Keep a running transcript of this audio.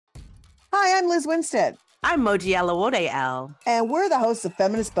Hi, I'm Liz Winstead. I'm Moji Alawode L. And we're the hosts of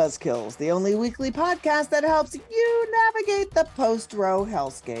Feminist Buzzkills, the only weekly podcast that helps you navigate the post-Roe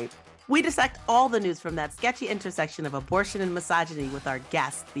hellscape. We dissect all the news from that sketchy intersection of abortion and misogyny with our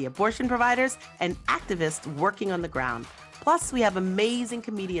guests, the abortion providers and activists working on the ground. Plus, we have amazing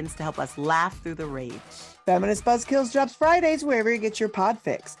comedians to help us laugh through the rage. Feminist Buzzkills drops Fridays wherever you get your pod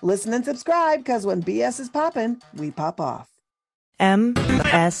fix. Listen and subscribe, because when BS is poppin', we pop off.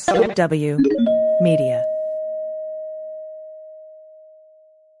 MSW Media.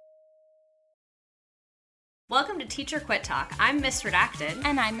 Welcome to Teacher Quit Talk. I'm Miss Redacted.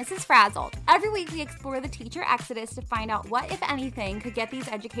 And I'm Mrs. Frazzled. Every week we explore the teacher exodus to find out what, if anything, could get these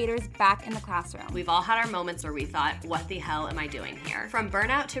educators back in the classroom. We've all had our moments where we thought, what the hell am I doing here? From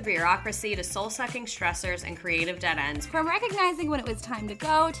burnout to bureaucracy to soul-sucking stressors and creative dead ends. From recognizing when it was time to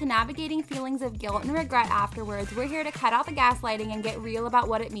go to navigating feelings of guilt and regret afterwards, we're here to cut out the gaslighting and get real about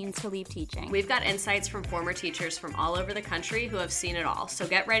what it means to leave teaching. We've got insights from former teachers from all over the country who have seen it all. So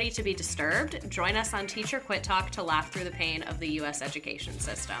get ready to be disturbed. Join us on Teacher Quit Talk to laugh through the pain of the U.S. education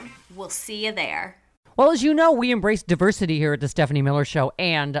system. We'll see you there. Well, as you know, we embrace diversity here at the Stephanie Miller Show,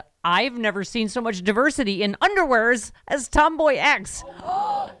 and I've never seen so much diversity in underwears as Tomboy X.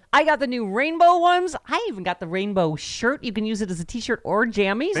 I got the new rainbow ones. I even got the rainbow shirt. You can use it as a t-shirt or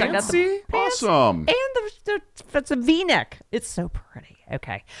jammies. Fancy? I got the pants Awesome. And it's a V-neck. It's so pretty.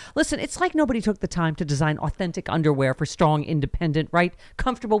 Okay. Listen, it's like nobody took the time to design authentic underwear for strong, independent, right?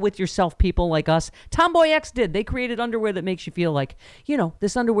 Comfortable with yourself people like us. Tomboy X did. They created underwear that makes you feel like, you know,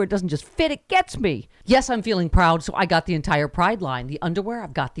 this underwear doesn't just fit, it gets me. Yes, I'm feeling proud, so I got the entire Pride line. The underwear,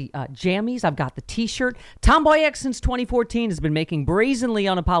 I've got the jammies, I've got the t-shirt. Tomboy X since 2014 has been making brazenly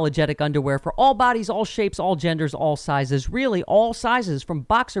unapologetic underwear for all bodies, all shapes, all genders, all sizes. Really, all sizes, from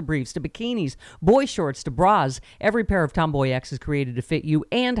boxer briefs to bikinis, boy shorts to bras. Every pair of Tomboy X is created to fit you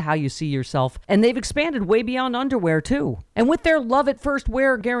and how you see yourself. And they've expanded way beyond underwear, too. And with their love at first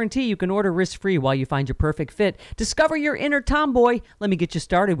wear guarantee, you can order risk-free while you find your perfect fit. Discover your inner tomboy. Let me get you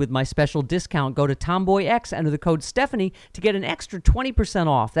started with my special discount. Go to Tomboy X, enter the code Stephanie to get an extra 20%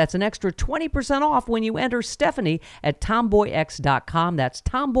 off. That's an extra 20% off when you enter Stephanie at tomboyx.com. That's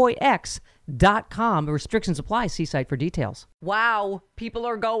tomboyx.com. Restrictions apply. See site for details. Wow, people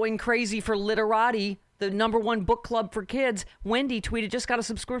are going crazy for Literati, the #1 book club for kids. Wendy tweeted, just got a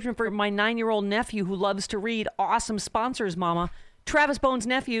subscription for my 9-year-old nephew who loves to read. Awesome sponsors, Mama. Travis Bones'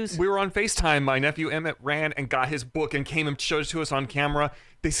 nephews. We were on FaceTime. My nephew Emmett ran and got his book and came and showed it to us on camera.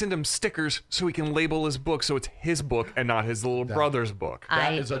 They send him stickers so he can label his book so it's his book and not his little brother's book.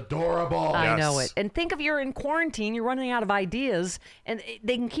 That is adorable. I know it. And think if you're in quarantine, you're running out of ideas, and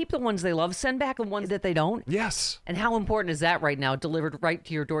they can keep the ones they love, send back the ones that they don't. Yes. And how important is that right now? Delivered right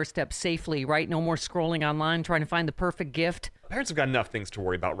to your doorstep safely, right? No more scrolling online trying to find the perfect gift. Parents have got enough things to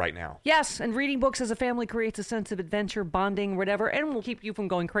worry about right now. Yes, and reading books as a family creates a sense of adventure, bonding, whatever, and will keep you from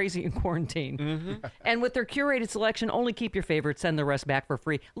going crazy in quarantine. Mm-hmm. And with their curated selection, only keep your favorites, send the rest back for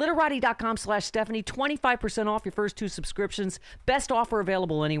free. Literati.com/Stephanie, 25% off your first 2 subscriptions. Best offer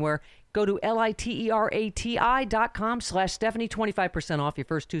available anywhere. Go to literati.com/Stephanie, 25% off your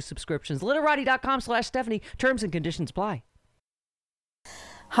first 2 subscriptions. Literati.com/Stephanie, terms and conditions apply.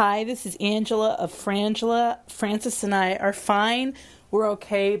 Hi, this is Angela of Frangela. Francis and I are fine. We're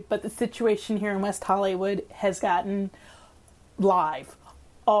okay, but the situation here in West Hollywood has gotten live,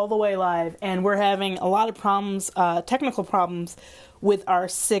 all the way live, and we're having a lot of problems, technical problems with our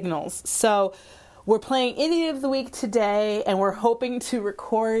signals. So we're playing Idiot of the Week today, and we're hoping to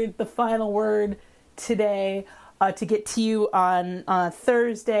record the final word today to get to you on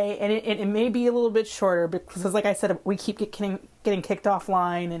Thursday, and it may be a little bit shorter because, like I said, we keep getting kicked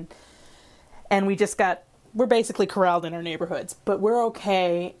offline, and we're basically corralled in our neighborhoods, but we're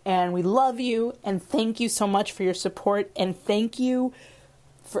okay, and we love you, and thank you so much for your support, and thank you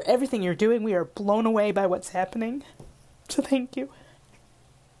for everything you're doing. We are blown away by what's happening, so thank you.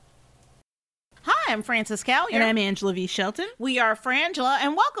 Hi, I'm Frances Callier. And I'm Angela V. Shelton. We are Frangela,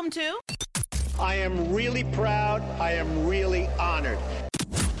 and welcome to... I am really proud. I am really honored.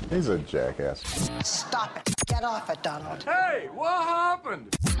 He's a jackass. Stop it. Get off it, Donald. Hey, what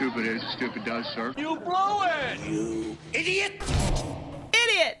happened? Stupid is, stupid does, sir. You blew it! You idiot!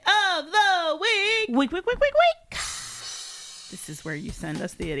 Idiot of the Week! Week. This is where you send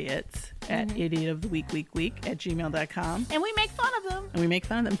us the idiots at idiotoftheweek@gmail.com. And we make fun of them. And we make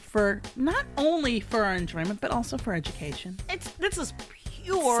fun of them for not only for our enjoyment, but also for education. This is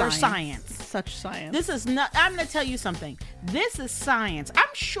pure science. Such science. This is not, I'm going to tell you something. This is science.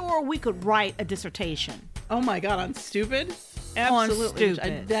 I'm sure we could write a dissertation. Oh my God, on stupid? Absolutely.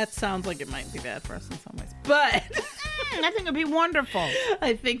 That sounds like it might be bad for us in some ways. But I think it'd be wonderful.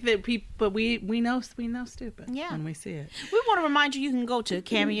 I think that we know stupid when we see it. We want to remind you can go to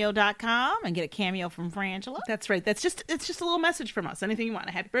Cameo.com and get a cameo from Frangela. That's right. It's just a little message from us. Anything you want.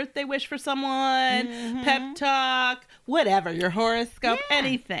 A happy birthday wish for someone, pep talk, whatever, your horoscope,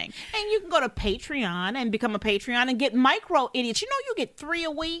 anything. And you can go to Patreon and become a Patreon and get micro idiots. You know you get 3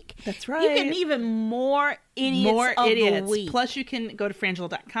 a week. That's right. You get even more idiots of the week. Plus you can go to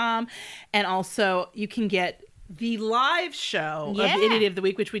Frangela.com and also you can get the live show of the Idiot of the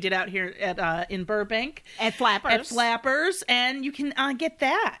Week, which we did out here at in Burbank. At Flappers. And you can get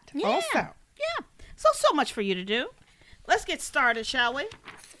that also. Yeah. So much for you to do. Let's get started, shall we?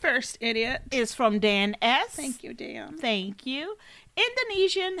 First idiot is from Dan S. Thank you, Dan. Thank you.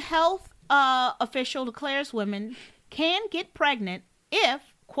 Indonesian health official declares women can get pregnant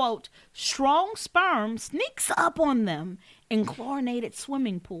if, quote, strong sperm sneaks up on them in chlorinated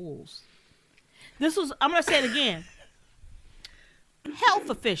swimming pools. I'm going to say it again. Health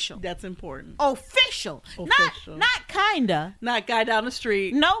official. That's important. Official. Not kinda. Not guy down the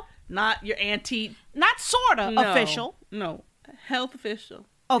street. No. Not your auntie. Not sorta official. No. Health official.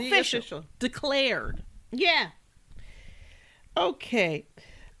 Official. Declared. Yeah. Okay.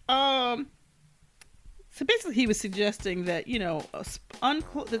 So basically he was suggesting that,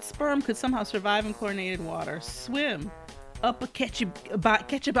 that sperm could somehow survive in chlorinated water, swim up catch you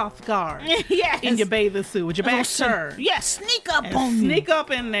off guard. Yes. In your bathing suit with your back turned. Yeah, sneak up on you. Sneak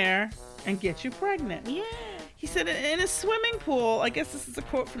up in there and get you pregnant. Yeah. He said in a swimming pool, I guess this is a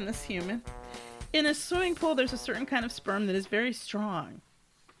quote from this human, in a swimming pool there's a certain kind of sperm that is very strong.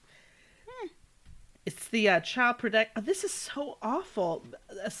 It's the child protect. Oh, this is so awful.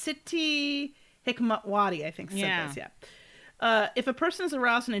 Siti Hikmatwati, I think, said this. Yeah. If a person is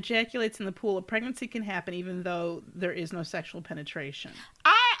aroused and ejaculates in the pool, a pregnancy can happen even though there is no sexual penetration.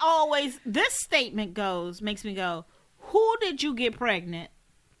 This statement makes me go, who did you get pregnant?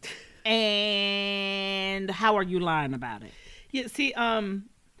 And how are you lying about it? Yeah, see,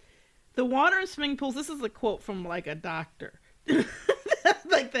 the water in swimming pools, this is a quote from like a doctor.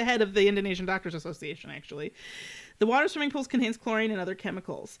 Like the head of the Indonesian Doctors Association, actually. The water swimming pools contains chlorine and other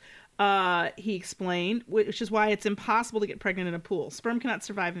chemicals. He explained, which is why it's impossible to get pregnant in a pool. Sperm cannot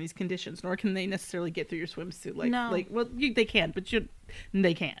survive in these conditions, nor can they necessarily get through your swimsuit. They can, but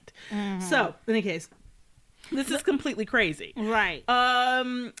they can't. Mm-hmm. So, in any case, this is completely crazy. Right.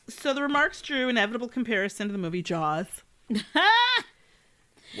 So the remarks drew inevitable comparison to the movie Jaws,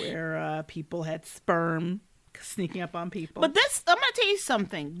 where people had sperm sneaking up on people. But I'm going to tell you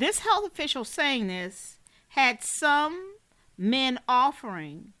something. This health official saying this had some men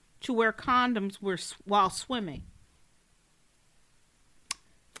offering to wear condoms while swimming.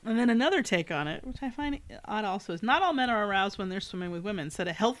 And then another take on it, which I find odd also, is not all men are aroused when they're swimming with women, said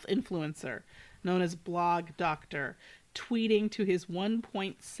a health influencer known as Blog Doctor, tweeting to his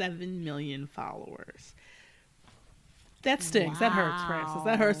 1.7 million followers. That stings. Wow. That hurts, Francis.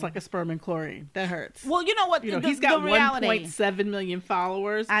 That hurts like a sperm and chlorine. That hurts. Well, you know what? He's got 1.7 million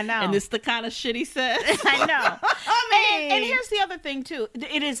followers. I know. And this is the kind of shit he says. I know. And here's the other thing, too.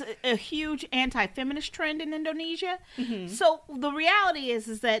 It is a huge anti-feminist trend in Indonesia. Mm-hmm. So the reality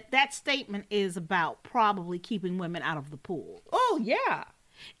is that statement is about probably keeping women out of the pool. Oh, yeah.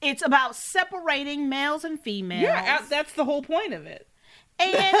 It's about separating males and females. Yeah, that's the whole point of it.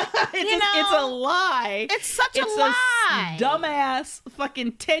 And, it's a lie. It's such a lie. Dumbass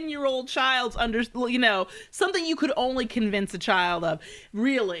fucking 10-year-old child's something you could only convince a child of,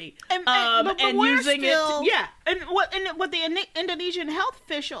 really. But using it. Yeah. And what the Indonesian health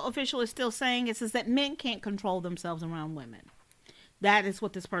official is still saying is that men can't control themselves around women. That is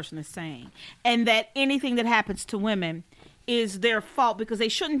what this person is saying. And that anything that happens to women is their fault because they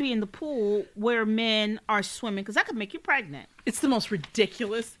shouldn't be in the pool where men are swimming because that could make you pregnant. It's the most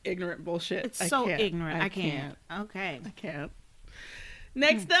ridiculous, ignorant bullshit. It's so ignorant. I can't. Okay. I can't.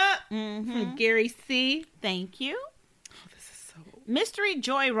 Next up, from Gary C. Thank you. Oh, this is so... Mystery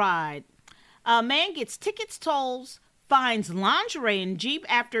Joyride. A man gets tickets, tolls, finds lingerie in Jeep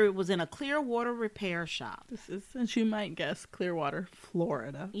after it was in a Clearwater repair shop. This is, as you might guess, Clearwater,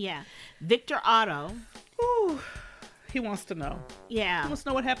 Florida. Yeah. Victor Otto. Ooh. He wants to know. Yeah. He wants to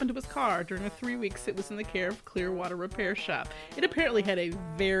know what happened to his car during the 3 weeks it was in the care of Clearwater Repair Shop. It apparently had a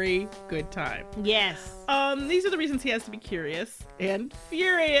very good time. Yes. These are the reasons he has to be curious and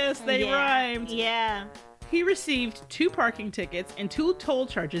furious. They rhymed. Yeah. He received 2 parking tickets and 2 toll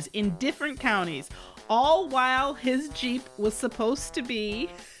charges in different counties, All while his Jeep was supposed to be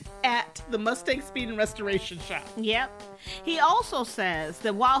at the Mustang Speed and Restoration Shop. Yep. He also says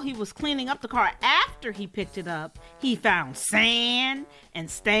that while he was cleaning up the car after he picked it up, he found sand and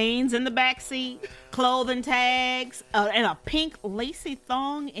stains in the back seat, clothing tags, and a pink lacy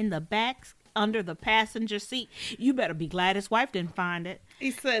thong in the back under the passenger seat. You better be glad his wife didn't find it.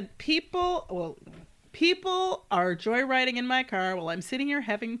 He said, people are joyriding in my car while I'm sitting here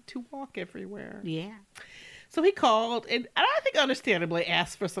having to walk everywhere. Yeah. So he called and I think understandably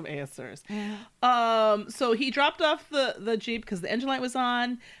asked for some answers. So he dropped off the Jeep because the engine light was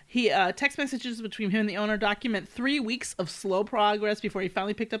on. He text messages between him and the owner document 3 weeks of slow progress before he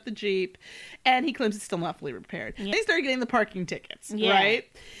finally picked up the Jeep. And he claims it's still not fully repaired. Yeah. They started getting the parking tickets, right?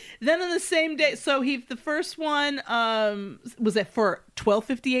 Then on the same day, so the first one was for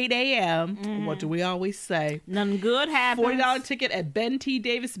 12:58 a.m. What do we always say? Nothing good happens. $40 ticket at Ben T.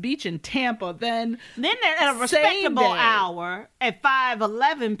 Davis Beach in Tampa. Then they're at a respectable hour at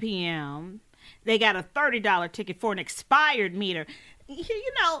 5:11 p.m. They got a $30 ticket for an expired meter.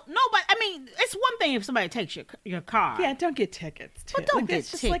 You know, nobody. I mean, it's one thing if somebody takes your car. Yeah, don't get tickets. But don't get it's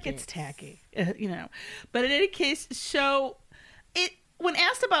just tickets. Like it's tacky, you know. But in any case, when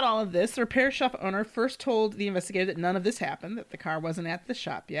asked about all of this, the repair shop owner first told the investigator that none of this happened, that the car wasn't at the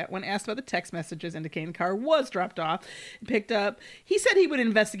shop yet. When asked about the text messages indicating the car was dropped off and picked up, he said he would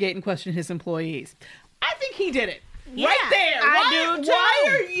investigate and question his employees. I think he did it. Yeah, right there. I do too. Why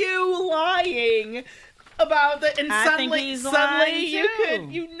are you lying about that? And I think he's lying too.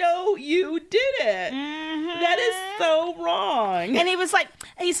 You did it. That is so wrong. And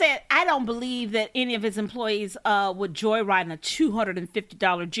he said, I don't believe that any of his employees would joyride in a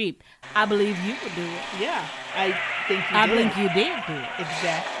 $250 Jeep. I believe you would do it. Yeah, I think you did. I believe you did do it.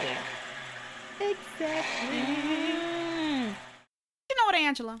 Exactly. You know what,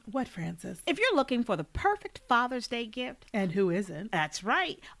 Angela? What, Francis? If you're looking for the perfect Father's Day gift. And who isn't? That's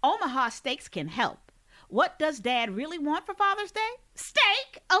right. Omaha Steaks can help. What does Dad really want for Father's Day?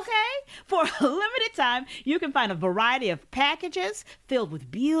 Steak, okay? For a limited time, you can find a variety of packages filled with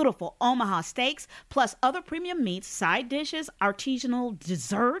beautiful Omaha steaks, plus other premium meats, side dishes, artisanal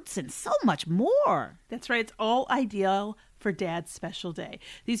desserts, and so much more. That's right. It's all ideal for Dad's special day.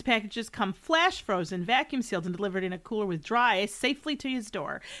 These packages come flash frozen, vacuum sealed, and delivered in a cooler with dry ice safely to his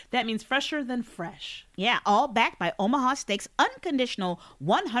door. That means fresher than fresh. Yeah, all backed by Omaha Steaks' unconditional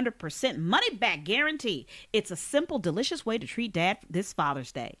 100% money-back guarantee. It's a simple, delicious way to treat Dad this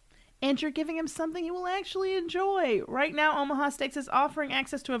Father's Day. And you're giving him something he will actually enjoy. Right now, Omaha Steaks is offering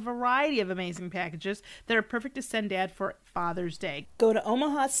access to a variety of amazing packages that are perfect to send Dad for Father's Day. Go to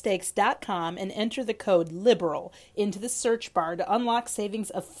omahasteaks.com and enter the code LIBERAL into the search bar to unlock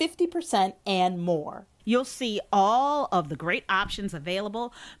savings of 50% and more. You'll see all of the great options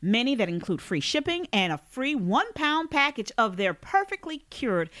available, many that include free shipping and a free 1-pound package of their perfectly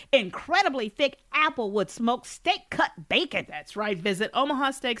cured, incredibly thick Applewood smoked steak cut bacon. That's right. Visit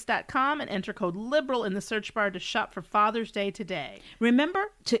omahasteaks.com and enter code LIBERAL in the search bar to shop for Father's Day today.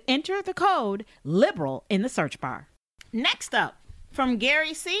 Remember to enter the code LIBERAL in the search bar. Next up, from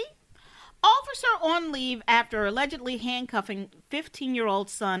Gary C., officer on leave after allegedly handcuffing 15-year-old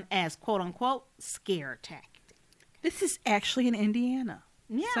son as quote-unquote scare tactic. This is actually in Indiana.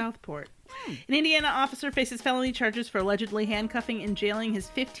 Southport. An Indiana officer faces felony charges for allegedly handcuffing and jailing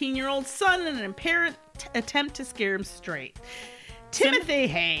his 15-year-old son in an apparent attempt to scare him straight. Timothy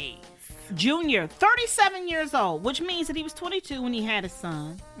Hayes Jr., 37 years old, which means that he was 22 when he had his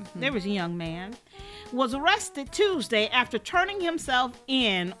son. There was a young man. Was arrested Tuesday after turning himself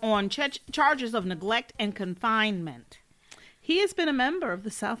in on charges of neglect and confinement. He has been a member of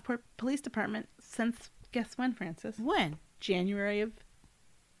the Southport Police Department since, guess when, Francis? When? January of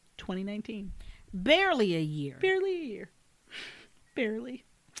 2019. Barely a year. Barely.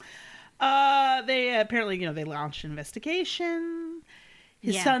 They apparently, they launched an investigation.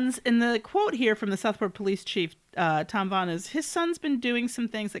 His son's, in the quote here from the Southport Police Chief, Tom Vaughn, is his son's been doing some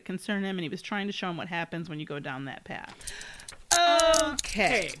things that concern him, and he was trying to show him what happens when you go down that path.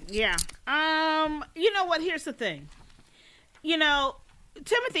 Okay. Yeah. You know what? Here's the thing.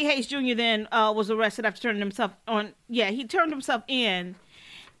 Timothy Hayes Jr. then was arrested after turning himself on. Yeah, he turned himself in.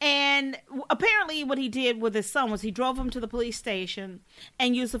 And apparently what he did with his son was he drove him to the police station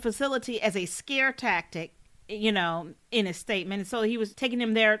and used the facility as a scare tactic, in his statement. And so he was taking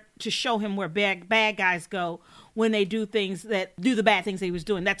him there to show him where bad guys go when they do the bad things that he was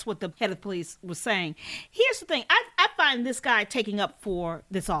doing. That's what the head of police was saying. Here's the thing. I find this guy taking up for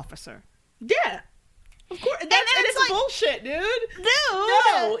this officer. Yeah. Of course, and it's like, bullshit, dude.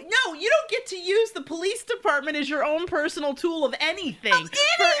 No, you don't get to use the police department as your own personal tool of anything.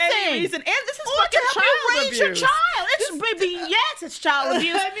 For any reason. And this is fucking child abuse. Your child. It's child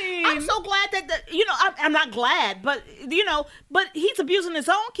abuse. I mean, I'm so glad that I'm not glad, but but he's abusing his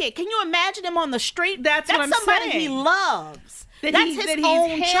own kid. Can you imagine him on the street? That's what I'm somebody saying. he loves. That's his own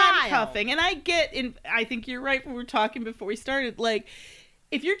handcuffing. child. And I think you're right when we were talking before we started. Like,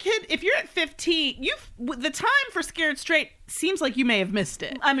 if you're at 15, the time for Scared Straight seems like you may have missed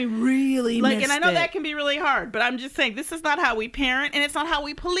it. I mean, really missed it. And I know that can be really hard, but I'm just saying this is not how we parent, and it's not how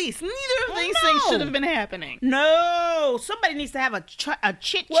we police. Neither of these things should have been happening. No, somebody needs to have a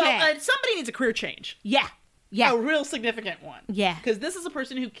chit chat. Somebody needs a career change. Yeah, a real significant one. Yeah, because this is a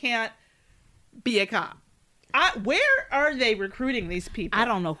person who can't be a cop. Where are they recruiting these people? I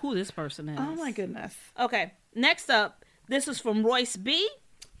don't know who this person is. Oh my goodness. Okay, next up, this is from Royce B.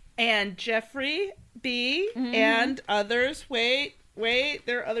 and Jeffrey B. and others. Wait,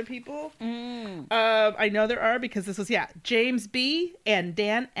 there are other people. I know there are because this was James B. and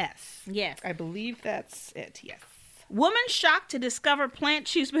Dan S. Yes, I believe that's it. Yes. Woman shocked to discover plant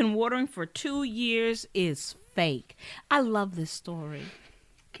she's been watering for 2 years is fake. I love this story.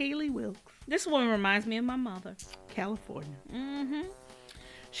 Kaylee Wilkes. This woman reminds me of my mother. California.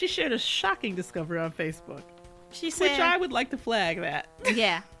 She shared a shocking discovery on Facebook. She said, which I would like to flag that.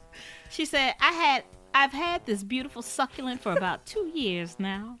 Yeah. She said, I've had this beautiful succulent for about 2 years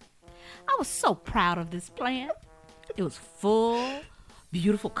now. I was so proud of this plant. It was full,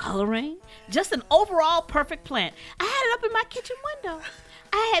 beautiful coloring, just an overall perfect plant. I had it up in my kitchen window.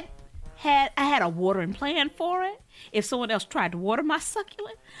 I had a watering plan for it. If someone else tried to water my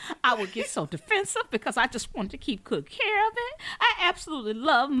succulent, I would get so defensive because I just wanted to keep good care of it. I absolutely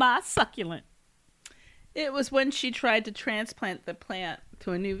love my succulent. It was when she tried to transplant the plant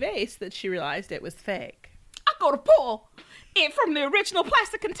to a new vase that she realized it was fake. I go to pull it from the original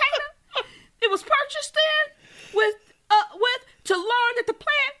plastic container it was purchased in with to learn that the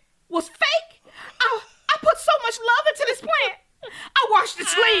plant was fake. I put so much love into this plant. I washed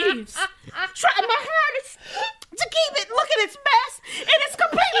its leaves, tried my hardest to keep it. Look at its mess, and it's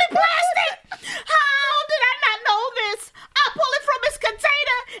completely plastic. How did I not know this? I pull it from its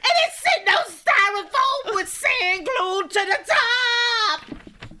container, and it's sitting on styrofoam with sand glued to the top.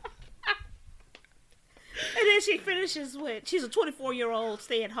 And then she finishes with, she's a 24-year-old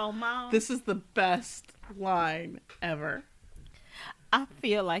stay-at-home mom. This is the best line ever. I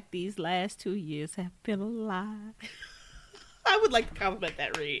feel like these last 2 years have been a lie. I would like to compliment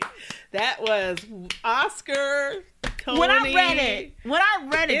that read. That was Oscar, Tony. When I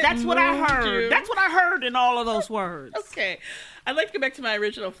read it, that's what I heard. That's what I heard in all of those words. Okay. I'd like to go back to my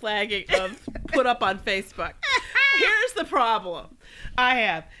original flagging of put up on Facebook. Here's the problem I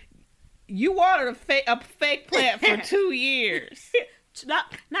have. You watered a fake plant for 2 years.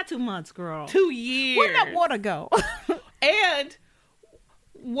 Not 2 months, girl. 2 years. Where'd that water go? And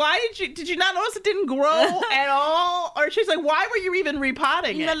why did you not notice it didn't grow at all? Or she's like, why were you even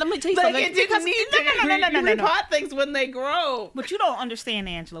repotting it? Let me tell you something. It didn't need to repot things when they grow. But you don't understand,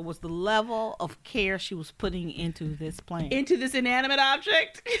 Angela, was the level of care she was putting into this plant. Into this inanimate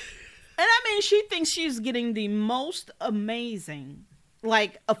object? And I mean, she thinks she's getting the most amazing,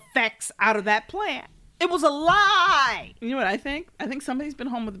 effects out of that plant. It was a lie. You know what I think? I think somebody's been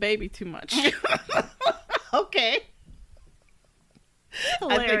home with the baby too much. Okay.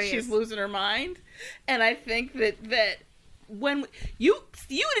 Hilarious. I think she's losing her mind, and I think that when you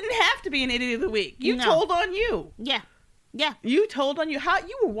didn't have to be an idiot of the week. You told on you. Yeah. You told on you how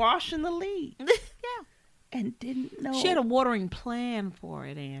you were washing the leaves. Yeah. And didn't know. She had a watering plan for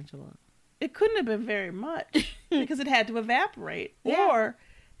it, Angela. It couldn't have been very much because it had to evaporate. Yeah. Or,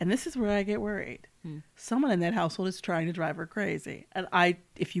 and this is where I get worried. Someone in that household is trying to drive her crazy. And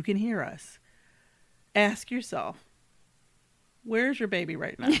if you can hear us, ask yourself, where's your baby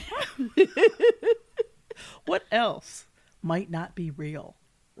right now? What else might not be real?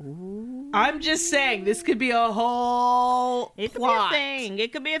 Ooh. I'm just saying, this could be a whole plot.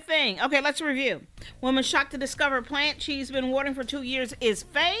 It could be a thing. Okay, let's review. Woman shocked to discover a plant she's been watering for 2 years is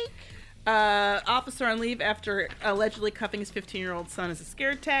fake. Officer on leave after allegedly cuffing his 15-year-old son as a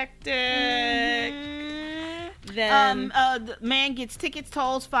scare tactic. Then the man gets tickets,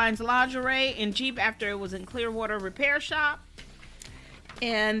 tolls, finds lingerie in Jeep after it was in Clearwater repair shop.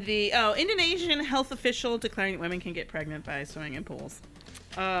 And the Indonesian health official declaring that women can get pregnant by swimming in pools.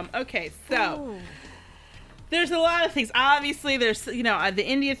 Okay, so there's a lot of things. Obviously, there's the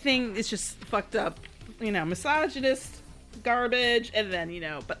India thing is just fucked up. Misogynist garbage, and then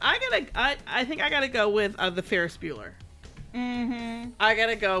But I think I gotta go with the Ferris Bueller. Mm-hmm. I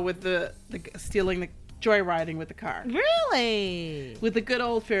gotta go with the stealing joyriding with the car. Really? With the good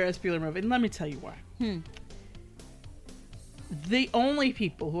old Ferris Bueller movie. And let me tell you why. The only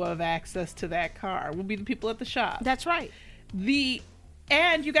people who have access to that car will be the people at the shop. That's right.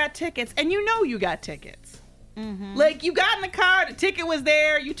 And you got tickets, and you got tickets. Like, you got in the car, the ticket was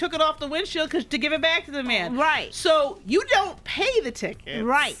there, you took it off the windshield to give it back to the man. Right. So you don't pay the ticket.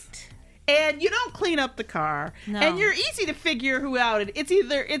 Right. And you don't clean up the car. No. And you're easy to figure who out it.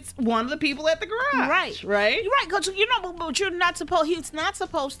 It's one of the people at the garage. Right. Right? You're right, because but you're not supposed, he's not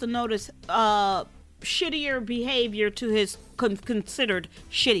supposed to notice shittier behavior to his considered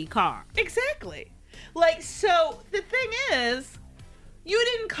shitty car. Exactly. Like, so the thing is, you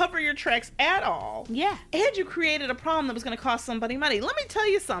didn't cover your tracks at all. Yeah. And you created a problem that was going to cost somebody money. Let me tell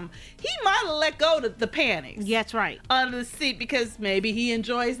you something. He might have let go of the panties. Yeah, that's right. Under the seat because maybe he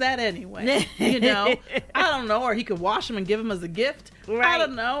enjoys that anyway. You know? I don't know. Or he could wash them and give them as a gift. Right. I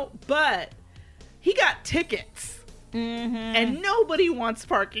don't know. But he got tickets. And nobody wants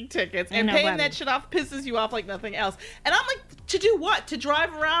parking tickets. And paying that shit off pisses you off like nothing else. And I'm like, to do what? To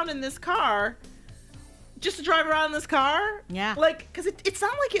drive around in this car? Just to drive around in this car? Yeah. Like, because it's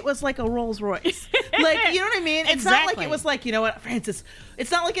not like it was like a Rolls Royce. Like, you know what I mean? It's not like it was like, you know what, Francis, it's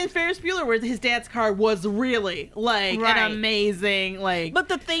not like in Ferris Bueller where his dad's car was really like an amazing, like. But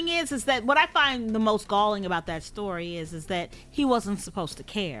the thing is that what I find the most galling about that story is that he wasn't supposed to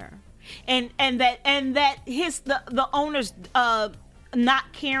care. And that his the owner's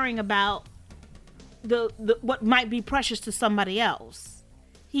not caring about the what might be precious to somebody else.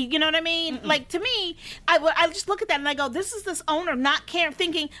 You know what I mean? Like, to me, I just look at that and I go, this is this owner not caring,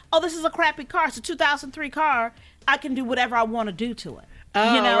 thinking, oh, this is a crappy car. It's a 2003 car. I can do whatever I want to do to it.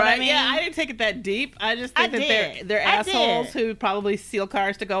 Oh, you know what I mean? Yeah, I didn't take it that deep. I just think that they're assholes who probably steal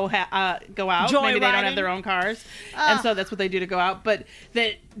cars to go out. Maybe they don't have their own cars, and so that's what they do to go out. But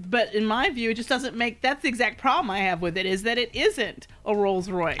in my view, it just doesn't make. That's the exact problem I have with it, is that it isn't a Rolls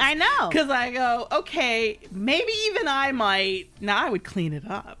Royce. I know, because I go, okay, maybe even I might. Now I would clean it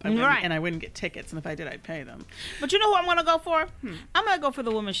up, and I wouldn't get tickets, and if I did, I'd pay them. But you know who I'm going to go for? I'm going to go for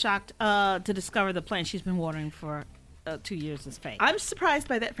the woman shocked to discover the plant she's been watering for 2 years is fake. I'm surprised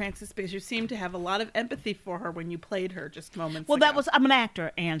by that, Francis, because you seem to have a lot of empathy for her when you played her just moments ago. Well, I'm an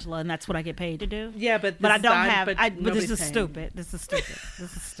actor, Angela, and that's what I get paid to do. Yeah, but I don't have. But this is paying. stupid. This is stupid.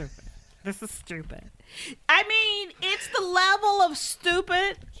 This is stupid. I mean, it's the level of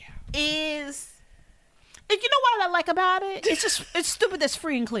stupid is. You know what I like about it? It's stupid that's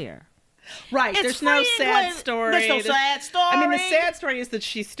free and clear. Right, there's no sad story. There's no sad story. I mean, the sad story is that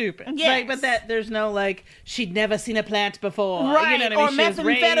she's stupid. Yes. Right, but that there's no, like, she'd never seen a plant before. Right, you know what I mean? or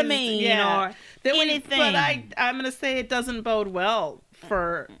methamphetamine, or anything. But I'm going to say it doesn't bode well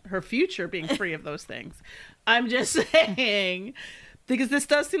for her future being free of those things. I'm just saying, because this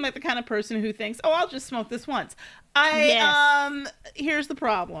does seem like the kind of person who thinks, oh, I'll just smoke this once. Here's the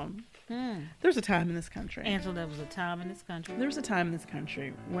problem. There's a time in this country. Angela, there was a time in this country. There's a time in this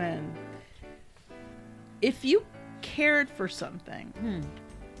country when if you cared for something,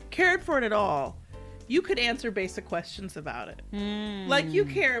 cared for it at all, you could answer basic questions about it. Like, you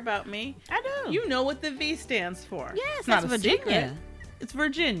care about me. I do. You know what the V stands for. Yes, it's not that's a Virginia. secret. It's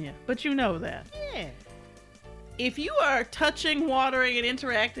Virginia, but you know that. Yeah. If you are touching, watering, and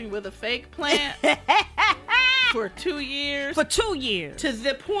interacting with a fake plant for 2 years. For 2 years. To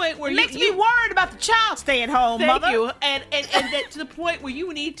the point where it makes me worried about the child staying home, Thank mother. you. And that to the point where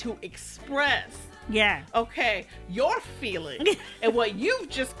you need to express. Yeah. Okay, your feeling and what you've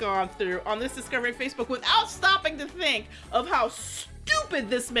just gone through on this Discovery Facebook without stopping to think of how stupid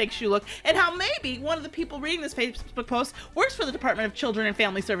this makes you look and how maybe one of the people reading this Facebook post works for the Department of Children and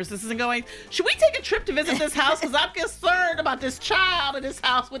Family Services and going, should we take a trip to visit this house? Because I'm concerned about this child in this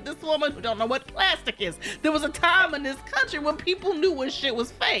house with this woman who don't know what plastic is. There was a time in this country when people knew when shit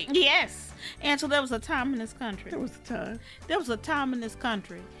was fake. Yes. Angela, there was a time in this country. There was a time. There was a time in this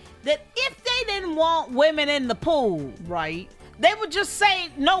country that if they didn't want women in the pool, right, they would just say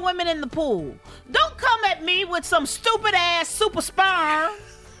no women in the pool. Don't come at me with some stupid ass super sperm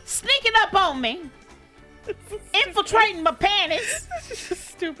sneaking up on me, infiltrating my panties. This is the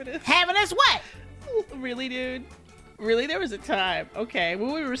stupidest. Having us wet. Really, dude? Really, there was a time, okay,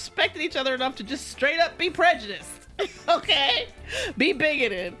 when we respected each other enough to just straight up be prejudiced, okay? Be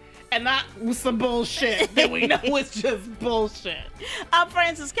bigoted. And not with some bullshit that we know is just bullshit. I'm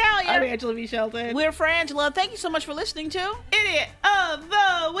Francis Callier. I'm Angela V. Shelton. We're Frangela. Thank you so much for listening to Idiot of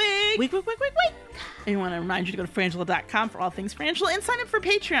the Week. Week. And we want to remind you to go to frangela.com for all things Frangela and sign up for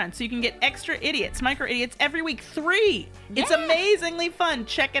Patreon so you can get extra idiots, micro idiots every week. 3. Yeah. It's amazingly fun.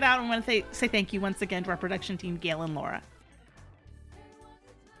 Check it out. And I want to say thank you once again to our production team, Gail and Laura.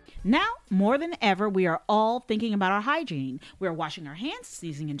 Now, more than ever, we are all thinking about our hygiene. We are washing our hands,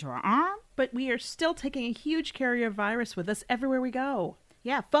 sneezing into our arm. But we are still taking a huge carrier virus with us everywhere we go.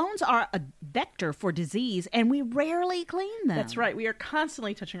 Yeah, phones are a vector for disease, and we rarely clean them. That's right. We are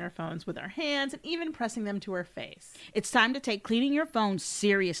constantly touching our phones with our hands and even pressing them to our face. It's time to take cleaning your phone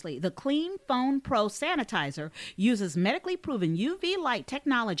seriously. The Clean Phone Pro Sanitizer uses medically proven UV light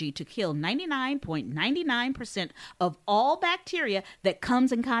technology to kill 99.99% of all bacteria that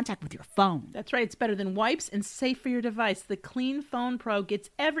comes in contact with your phone. That's right. It's better than wipes and safe for your device. The Clean Phone Pro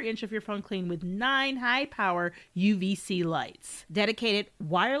gets every inch of your phone clean with 9 high-power UVC lights. Dedicated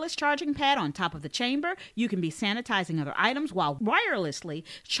wireless charging pad on top of the chamber. You can be sanitizing other items while wirelessly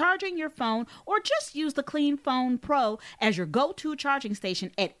charging your phone, or just use the Clean Phone Pro as your go-to charging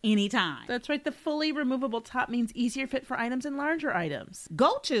station at any time. That's right. The fully removable top means easier fit for items and larger items.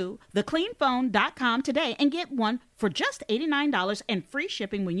 Go to thecleanphone.com today and get one for just $89 and free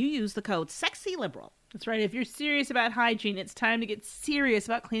shipping when you use the code SEXYLIBERAL. That's right. If you're serious about hygiene, it's time to get serious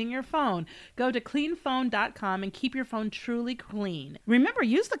about cleaning your phone. Go to cleanphone.com and keep your phone truly clean. Remember,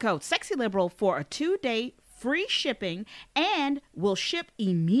 use the code SEXYLIBERAL for a 2-day free shipping and will ship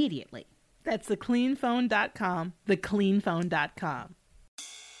immediately. That's thecleanphone.com, thecleanphone.com.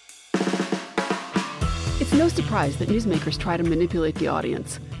 It's no surprise that newsmakers try to manipulate the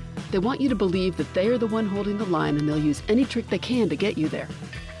audience. They want you to believe that they are the one holding the line, and they'll use any trick they can to get you there.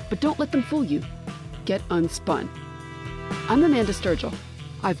 But don't let them fool you. Get unspun. I'm Amanda Sturgill.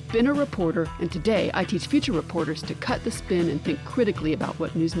 I've been a reporter, and today I teach future reporters to cut the spin and think critically about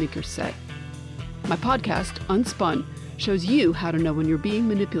what newsmakers say. My podcast, Unspun, shows you how to know when you're being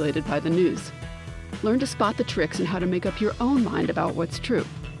manipulated by the news. Learn to spot the tricks and how to make up your own mind about what's true.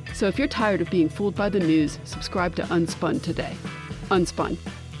 So if you're tired of being fooled by the news, subscribe to Unspun today. Unspun,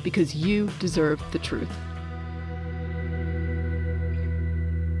 because you deserve the truth.